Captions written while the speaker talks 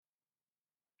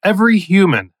Every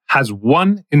human has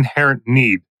one inherent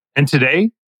need, and today,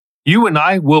 you and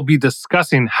I will be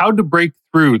discussing how to break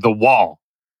through the wall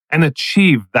and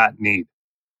achieve that need.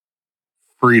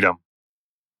 Freedom.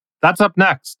 That's up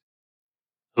next.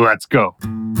 Let's go.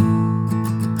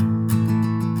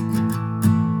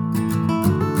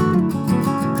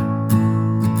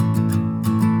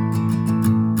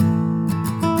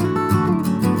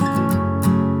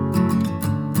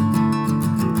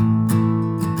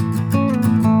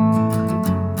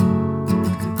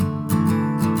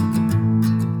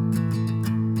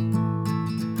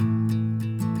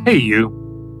 Hey,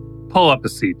 you. Pull up a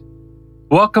seat.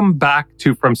 Welcome back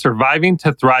to From Surviving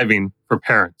to Thriving for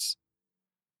Parents.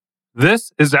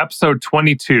 This is episode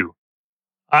 22.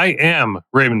 I am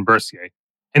Raymond Bercier.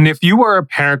 And if you are a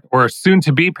parent or a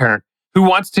soon-to-be parent who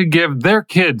wants to give their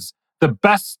kids the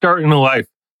best start in life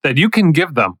that you can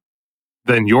give them,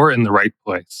 then you're in the right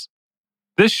place.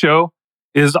 This show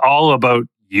is all about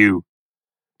you,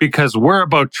 because we're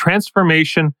about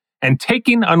transformation and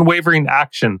taking unwavering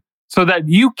action so that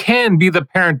you can be the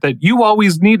parent that you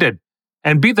always needed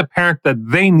and be the parent that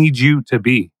they need you to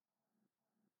be.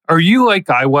 Are you like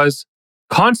I was,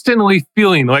 constantly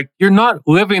feeling like you're not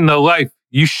living the life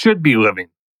you should be living,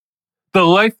 the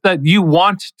life that you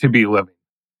want to be living?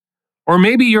 Or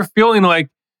maybe you're feeling like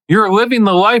you're living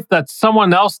the life that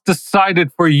someone else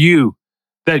decided for you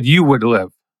that you would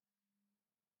live.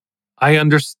 I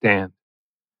understand.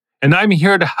 And I'm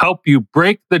here to help you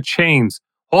break the chains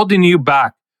holding you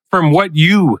back from what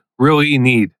you really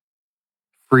need: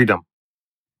 freedom.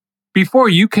 Before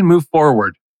you can move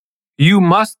forward, you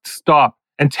must stop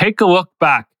and take a look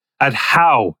back at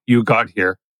how you got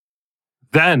here.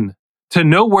 Then, to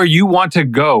know where you want to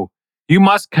go, you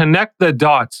must connect the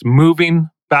dots moving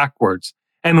backwards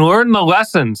and learn the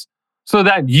lessons so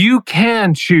that you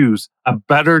can choose a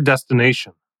better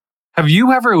destination. Have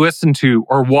you ever listened to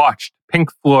or watched Pink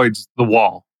Floyd's The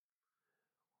Wall?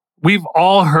 We've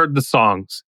all heard the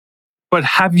songs, but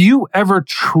have you ever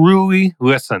truly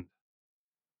listened?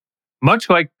 Much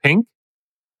like Pink,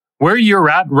 where you're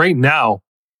at right now,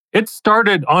 it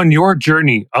started on your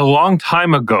journey a long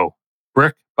time ago,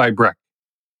 brick by brick.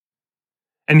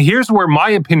 And here's where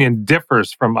my opinion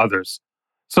differs from others.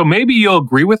 So maybe you'll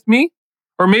agree with me,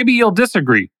 or maybe you'll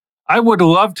disagree. I would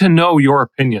love to know your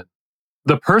opinion.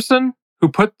 The person who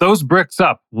put those bricks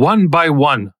up one by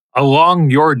one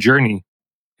along your journey,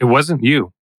 it wasn't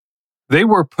you. They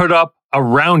were put up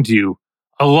around you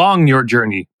along your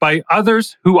journey by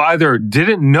others who either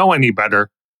didn't know any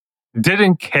better,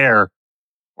 didn't care,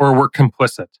 or were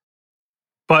complicit.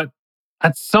 But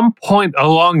at some point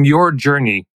along your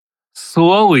journey,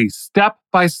 slowly, step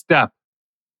by step,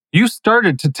 you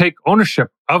started to take ownership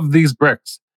of these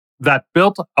bricks that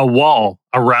built a wall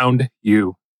around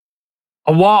you.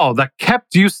 A wall that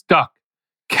kept you stuck,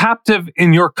 captive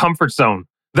in your comfort zone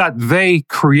that they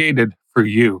created for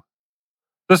you.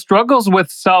 The struggles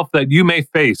with self that you may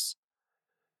face,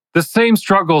 the same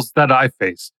struggles that I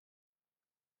faced.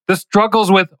 The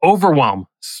struggles with overwhelm,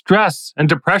 stress, and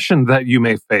depression that you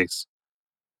may face.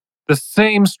 The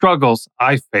same struggles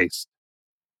I faced.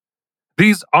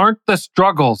 These aren't the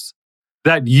struggles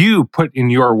that you put in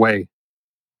your way,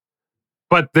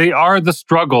 but they are the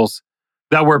struggles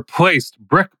that were placed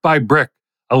brick by brick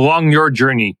along your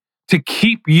journey to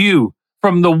keep you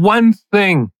from the one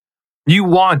thing you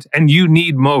want and you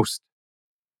need most: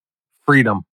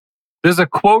 freedom. There's a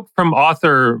quote from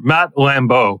author Matt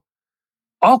Lambeau.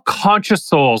 All conscious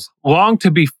souls long to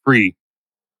be free.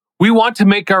 We want to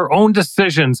make our own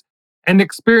decisions and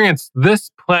experience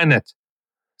this planet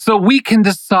so we can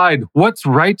decide what's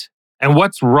right and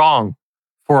what's wrong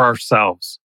for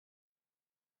ourselves.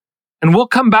 And we'll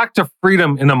come back to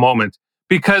freedom in a moment,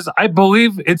 because I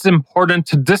believe it's important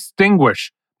to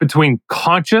distinguish between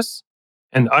conscious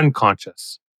and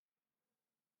unconscious.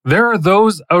 There are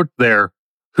those out there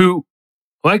who,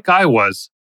 like I was,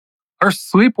 are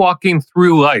sleepwalking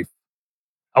through life,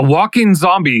 a walking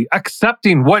zombie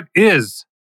accepting what is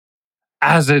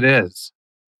as it is.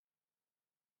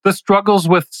 The struggles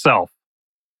with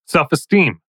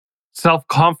self-esteem,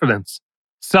 self-confidence,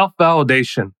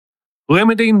 self-validation,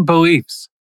 limiting beliefs.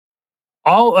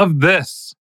 All of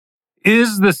this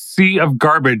is the sea of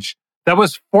garbage that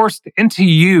was forced into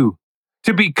you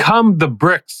to become the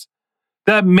bricks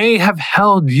that may have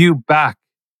held you back.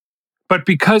 But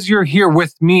because you're here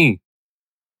with me,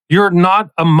 you're not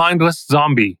a mindless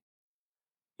zombie.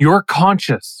 You're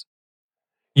conscious.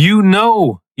 You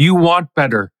know you want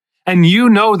better, and you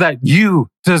know that you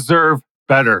deserve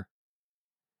better.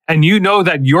 And you know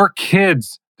that your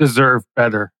kids deserve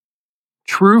better.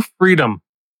 True freedom,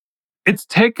 it's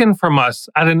taken from us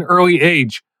at an early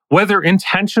age whether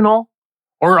intentional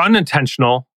or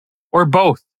unintentional or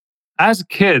both. As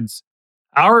kids,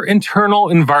 our internal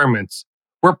environments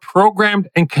were programmed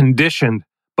and conditioned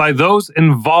by those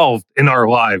involved in our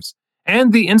lives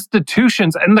and the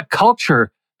institutions and the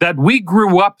culture that we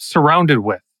grew up surrounded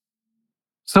with.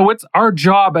 So it's our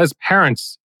job as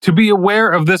parents to be aware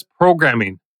of this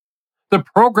programming, the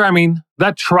programming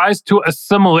that tries to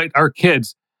assimilate our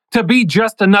kids to be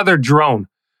just another drone,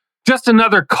 just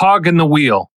another cog in the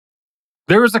wheel.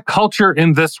 There is a culture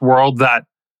in this world that,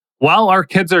 while our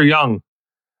kids are young,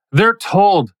 they're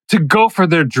told to go for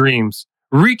their dreams,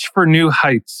 reach for new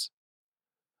heights.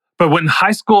 But when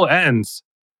high school ends,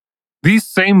 these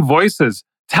same voices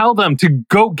tell them to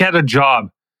go get a job,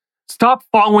 stop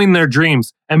following their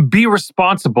dreams, and be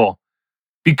responsible.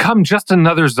 Become just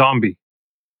another zombie.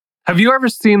 Have you ever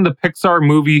seen the Pixar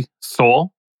movie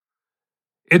Soul?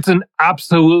 It's an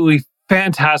absolutely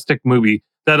fantastic movie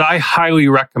that I highly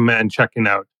recommend checking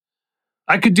out.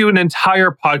 I could do an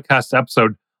entire podcast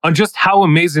episode on just how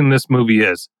amazing this movie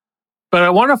is, but I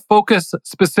want to focus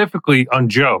specifically on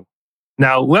Joe.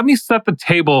 Now, let me set the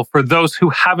table for those who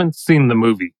haven't seen the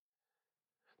movie.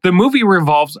 The movie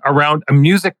revolves around a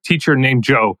music teacher named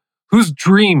Joe, whose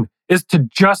dream is to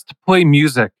just play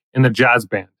music in a jazz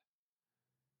band.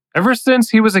 Ever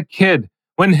since he was a kid,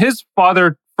 when his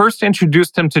father first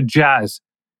introduced him to jazz,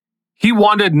 he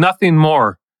wanted nothing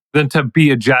more than to be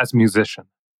a jazz musician.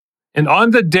 And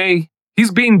on the day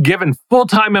he's being given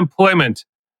full-time employment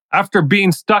after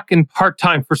being stuck in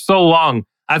part-time for so long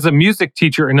as a music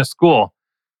teacher in a school,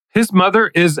 his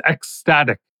mother is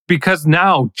ecstatic because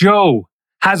now Joe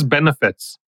has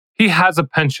benefits. He has a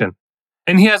pension,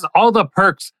 and he has all the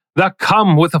perks that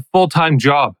come with a full-time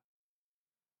job.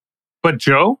 But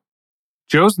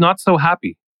Joe's not so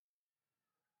happy.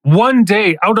 One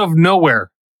day, out of nowhere,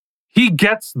 he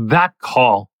gets that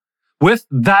call with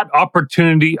that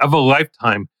opportunity of a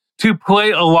lifetime to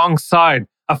play alongside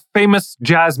a famous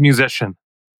jazz musician.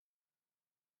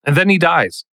 And then he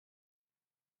dies.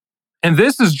 And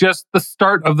this is just the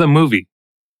start of the movie.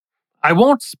 I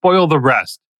won't spoil the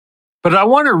rest, but I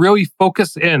want to really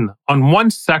focus in on one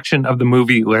section of the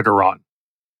movie later on.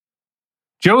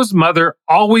 Joe's mother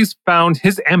always found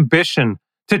his ambition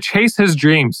to chase his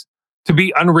dreams to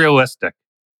be unrealistic.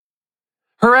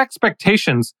 Her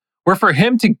expectations were for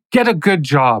him to get a good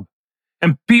job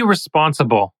and be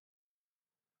responsible.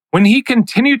 When he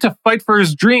continued to fight for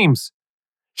his dreams,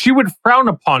 she would frown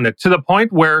upon it to the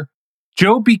point where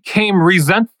Joe became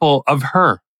resentful of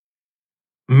her.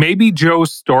 Maybe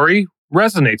Joe's story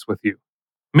resonates with you.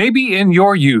 Maybe in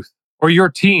your youth or your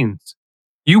teens,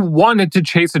 you wanted to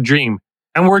chase a dream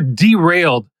and were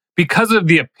derailed because of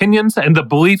the opinions and the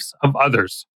beliefs of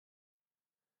others.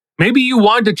 Maybe you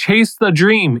wanted to chase the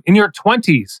dream in your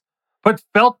 20s, but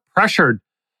felt pressured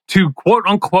to quote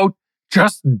unquote,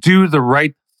 just do the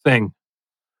right thing.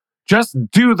 Just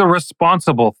do the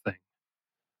responsible thing.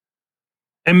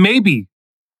 And maybe,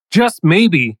 just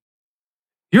maybe,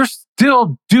 you're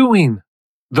still doing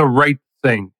the right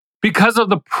thing because of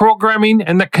the programming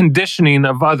and the conditioning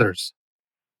of others.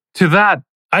 To that,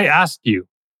 I ask you,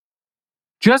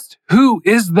 just who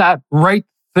is that right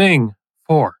thing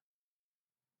for?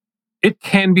 It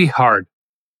can be hard,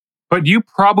 but you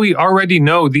probably already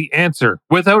know the answer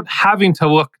without having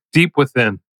to look deep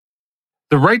within.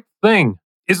 The right thing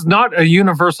is not a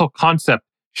universal concept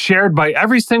shared by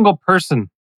every single person.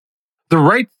 The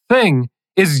right thing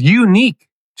is unique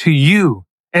to you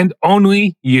and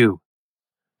only you.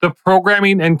 The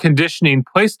programming and conditioning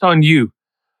placed on you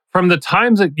from the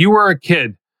times that you were a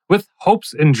kid with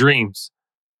hopes and dreams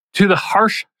to the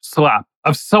harsh slap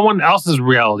of someone else's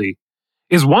reality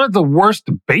is one of the worst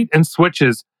bait and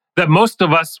switches that most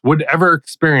of us would ever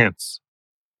experience.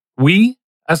 We,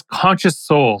 as conscious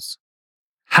souls,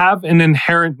 have an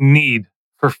inherent need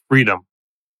for freedom.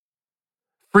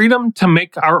 Freedom to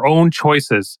make our own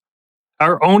choices,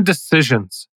 our own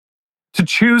decisions, to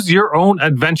choose your own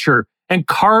adventure and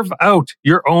carve out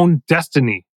your own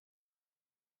destiny.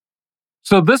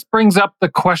 So this brings up the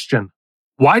question,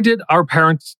 why did our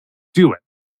parents do it?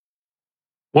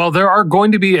 Well, there are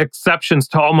going to be exceptions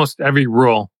to almost every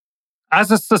rule.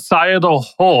 As a societal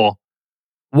whole,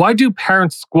 why do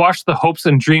parents squash the hopes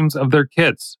and dreams of their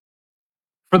kids?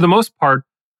 For the most part,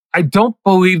 I don't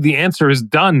believe the answer is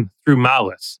done through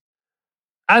malice.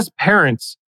 As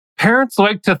parents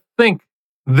like to think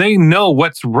they know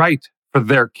what's right for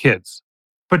their kids.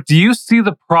 But do you see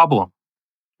the problem?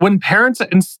 When parents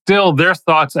instill their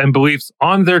thoughts and beliefs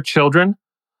on their children,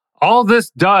 all this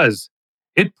does,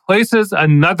 it places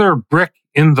another brick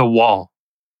in the wall.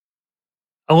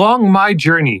 Along my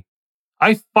journey,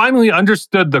 I finally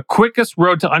understood the quickest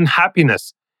road to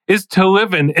unhappiness is to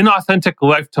live an inauthentic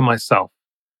life to myself.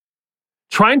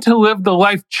 Trying to live the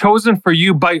life chosen for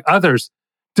you by others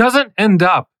doesn't end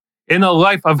up in a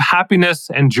life of happiness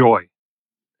and joy.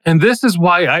 And this is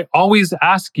why I always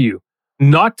ask you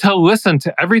not to listen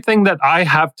to everything that I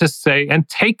have to say and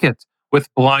take it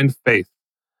with blind faith.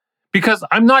 Because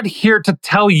I'm not here to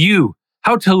tell you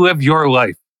how to live your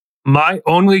life. My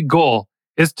only goal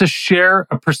is to share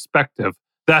a perspective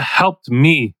that helped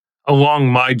me along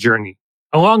my journey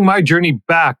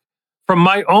back from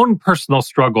my own personal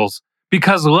struggles,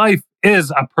 because life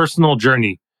is a personal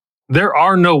journey. There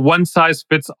are no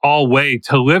one-size-fits-all way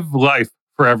to live life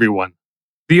for everyone.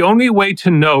 The only way to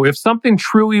know if something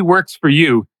truly works for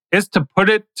you is to put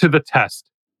it to the test.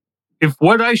 If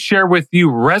what I share with you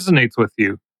resonates with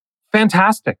you,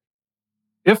 fantastic.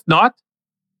 If not,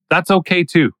 that's okay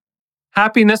too.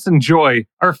 Happiness and joy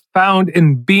are found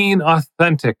in being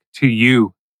authentic to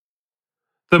you.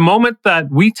 The moment that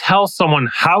we tell someone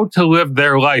how to live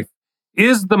their life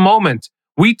is the moment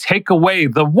we take away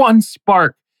the one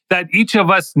spark that each of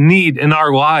us need in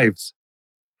our lives: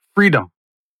 freedom.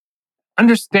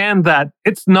 Understand that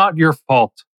it's not your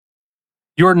fault.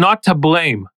 You're not to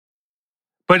blame.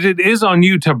 But it is on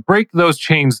you to break those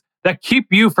chains that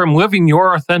keep you from living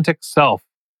your authentic self.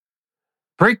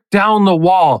 Break down the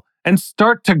wall and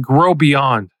start to grow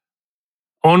beyond.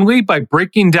 Only by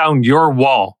breaking down your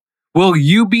wall will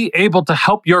you be able to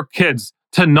help your kids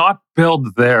to not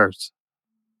build theirs.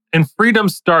 And freedom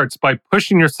starts by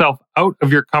pushing yourself out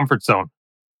of your comfort zone.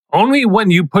 Only when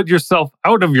you put yourself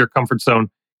out of your comfort zone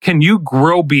can you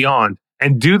grow beyond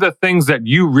and do the things that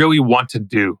you really want to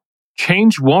do.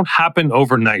 Change won't happen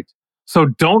overnight, so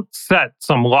don't set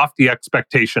some lofty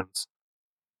expectations.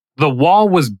 The wall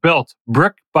was built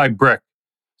brick by brick,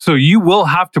 so you will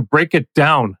have to break it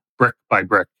down brick by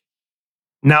brick.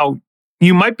 Now,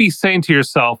 you might be saying to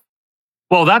yourself,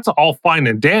 well, that's all fine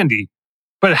and dandy,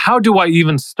 but how do I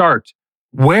even start?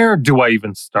 Where do I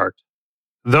even start?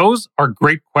 Those are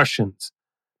great questions,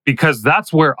 because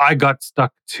that's where I got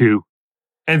stuck too.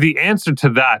 And the answer to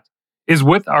that is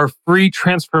with our free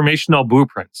transformational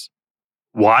blueprints.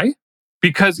 Why?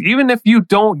 Because even if you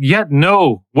don't yet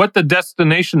know what the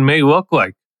destination may look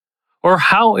like or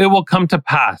how it will come to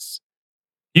pass,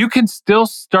 you can still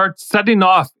start setting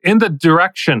off in the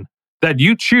direction that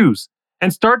you choose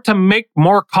and start to make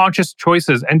more conscious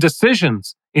choices and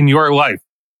decisions in your life.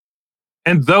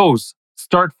 And those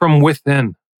start from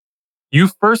within. You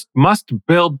first must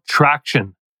build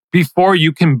traction before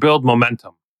you can build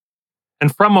momentum.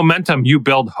 And from momentum, you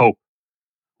build hope.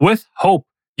 With hope,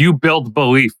 you build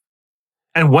belief.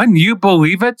 And when you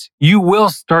believe it, you will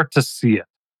start to see it.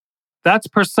 That's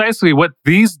precisely what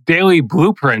these daily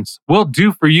blueprints will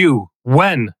do for you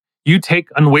when you take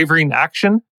unwavering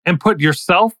action and put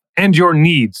yourself and your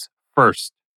needs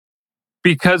first.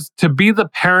 Because to be the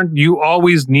parent you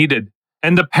always needed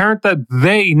and the parent that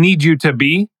they need you to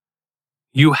be,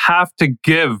 you have to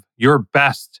give your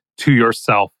best to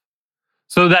yourself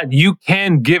so that you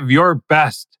can give your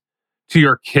best to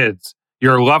your kids,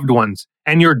 your loved ones,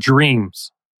 and your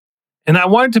dreams. And I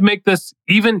wanted to make this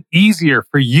even easier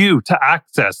for you to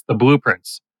access the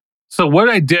blueprints. So what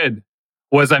I did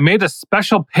was I made a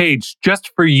special page just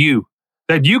for you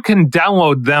that you can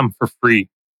download them for free.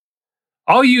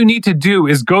 All you need to do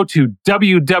is go to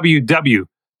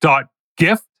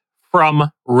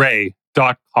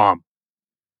www.giftfromray.com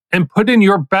and put in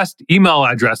your best email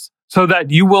address so that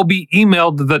you will be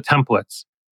emailed the templates.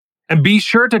 And be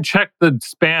sure to check the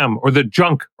spam or the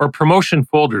junk or promotion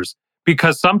folders,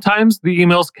 because sometimes the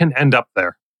emails can end up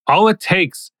there. All it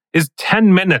takes is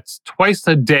 10 minutes twice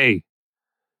a day.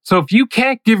 So if you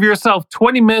can't give yourself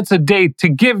 20 minutes a day to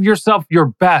give yourself your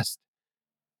best,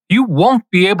 you won't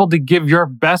be able to give your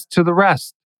best to the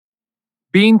rest.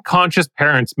 Being conscious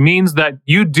parents means that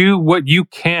you do what you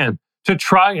can to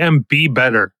try and be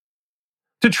better.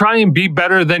 To try and be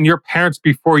better than your parents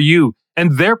before you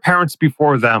and their parents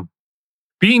before them.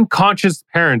 Being conscious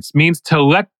parents means to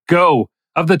let go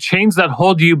of the chains that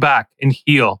hold you back and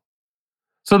heal,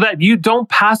 so that you don't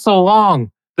pass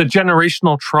along the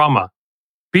generational trauma.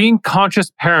 Being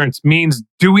conscious parents means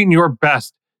doing your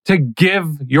best to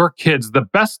give your kids the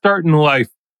best start in life,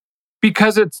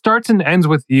 because it starts and ends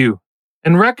with you.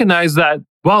 And recognize that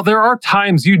while there are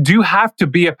times you do have to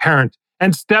be a parent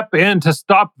and step in to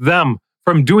stop them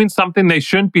from doing something they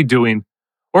shouldn't be doing,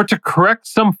 or to correct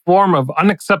some form of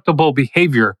unacceptable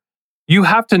behavior, you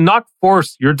have to not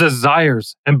force your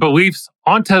desires and beliefs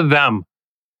onto them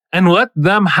and let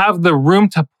them have the room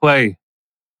to play,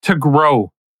 to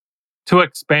grow, to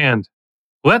expand.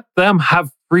 Let them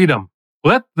have freedom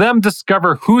Let them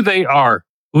discover who they are.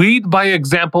 Lead by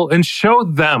example and show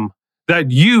them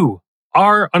that you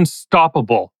are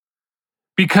unstoppable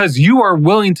because you are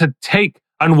willing to take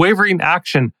unwavering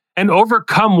action and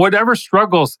overcome whatever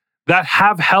struggles that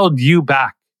have held you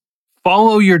back.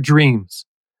 Follow your dreams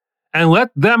and let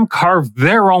them carve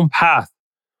their own path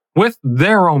with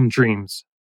their own dreams.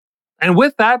 And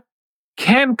with that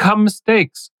can come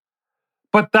mistakes.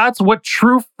 But that's what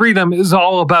true freedom is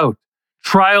all about.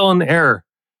 Trial and error,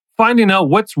 finding out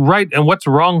what's right and what's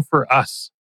wrong for us.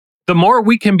 The more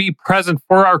we can be present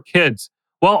for our kids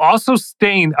while also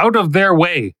staying out of their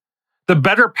way, the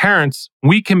better parents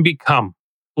we can become.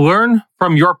 Learn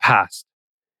from your past.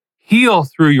 Heal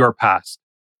through your past.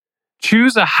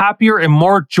 Choose a happier and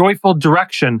more joyful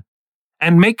direction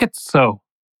and make it so.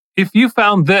 If you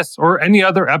found this or any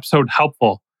other episode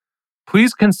helpful,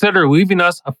 please consider leaving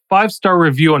us a 5-star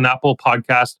review on Apple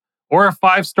Podcasts or a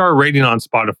 5-star rating on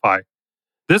Spotify.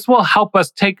 This will help us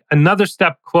take another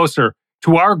step closer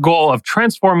to our goal of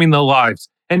transforming the lives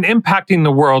and impacting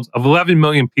the world of 11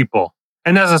 million people.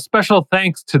 And as a special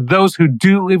thanks to those who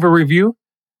do leave a review,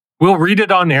 we'll read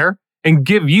it on air and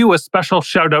give you a special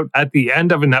shout out at the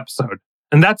end of an episode.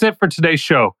 And that's it for today's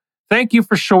show. Thank you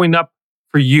for showing up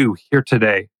for you here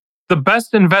today. The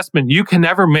best investment you can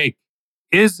ever make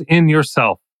is in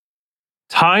yourself.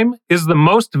 Time is the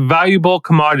most valuable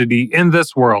commodity in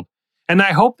this world. And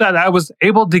I hope that I was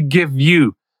able to give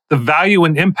you the value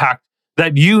and impact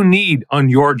that you need on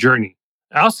your journey.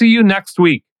 I'll see you next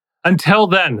week. Until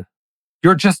then,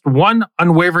 you're just one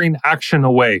unwavering action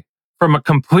away from a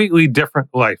completely different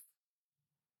life.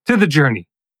 To the journey.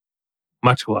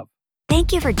 Much love.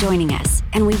 Thank you for joining us,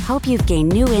 and we hope you've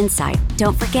gained new insight.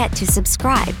 Don't forget to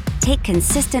subscribe, take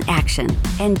consistent action,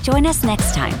 and join us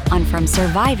next time on From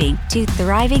Surviving to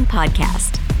Thriving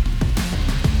podcast.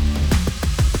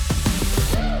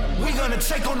 We're gonna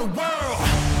take on the world.